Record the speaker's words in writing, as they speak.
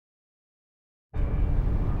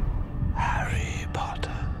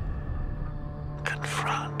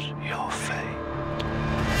not your fate.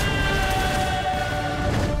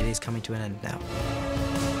 It is coming to an end now.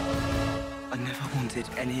 I never wanted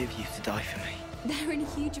any of you to die for me. They're in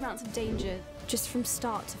huge amounts of danger. Just from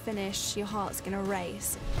start to finish, your heart's gonna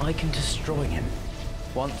race. I can destroy him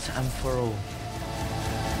once and for all.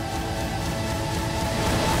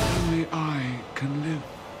 Only I can live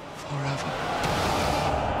forever.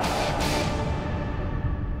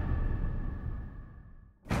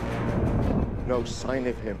 No sign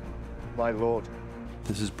of him, my lord.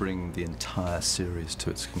 This is bringing the entire series to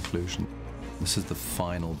its conclusion. This is the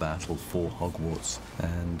final battle for Hogwarts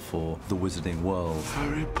and for the wizarding world.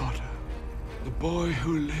 Harry Potter, the boy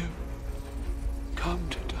who lived, come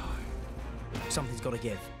to die. Something's got to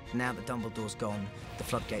give. Now that Dumbledore's gone, the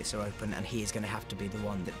floodgates are open, and he is going to have to be the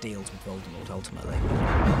one that deals with Voldemort ultimately.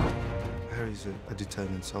 Harry's a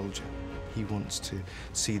determined soldier. He wants to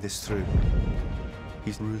see this through.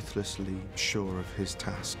 He's ruthlessly sure of his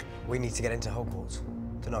task. We need to get into Hogwarts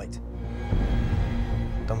tonight.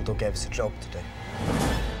 Dumbledore gave us a job to do.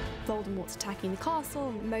 Voldemort's attacking the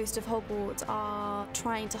castle. Most of Hogwarts are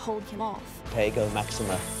trying to hold him off. Prego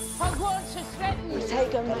Maxima. Hogwarts is threatened.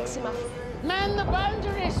 Prego Maxima. Man the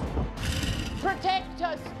boundaries. Protect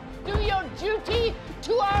us. Do your duty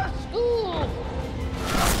to our school.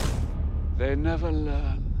 They never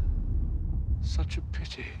learn. Such a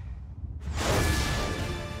pity.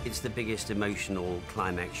 It's the biggest emotional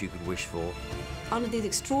climax you could wish for. Under these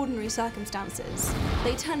extraordinary circumstances,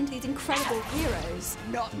 they turn into these incredible heroes.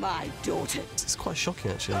 Not my daughter. It's quite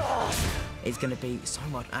shocking, actually. It's going to be so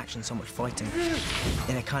much action, so much fighting,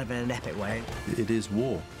 in a kind of an epic way. It is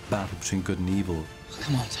war, battle between good and evil.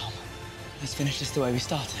 Come on, Tom. Let's finish this the way we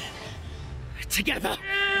started. Together!